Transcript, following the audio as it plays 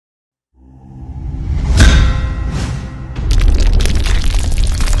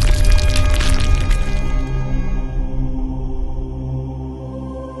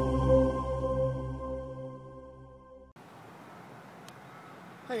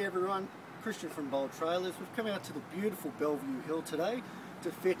Hey everyone, Christian from Bold Trailers. We've come out to the beautiful Bellevue Hill today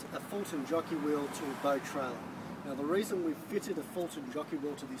to fit a Fulton Jockey Wheel to a boat trailer. Now the reason we've fitted a Fulton Jockey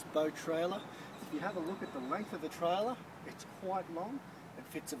Wheel to this boat trailer is if you have a look at the length of the trailer, it's quite long. It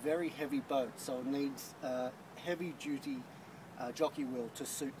fits a very heavy boat, so it needs a heavy duty jockey wheel to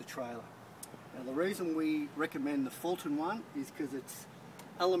suit the trailer. Now the reason we recommend the Fulton one is because it's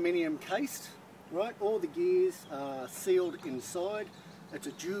aluminium cased, right? All the gears are sealed inside. It's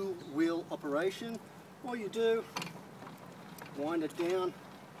a dual wheel operation. All you do, wind it down,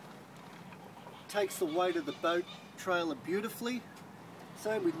 takes the weight of the boat trailer beautifully.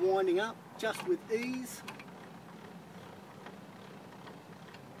 Same with winding up, just with ease.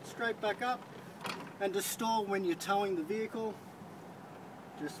 Straight back up, and to store when you're towing the vehicle,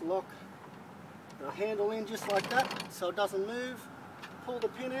 just lock the handle in just like that so it doesn't move. Pull the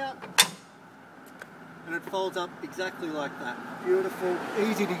pin out and it folds up exactly like that. Beautiful,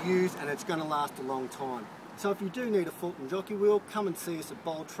 easy to use, and it's going to last a long time. So if you do need a Fulton Jockey Wheel, come and see us at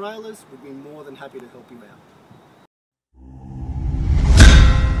Bold Trailers. We'd be more than happy to help you out.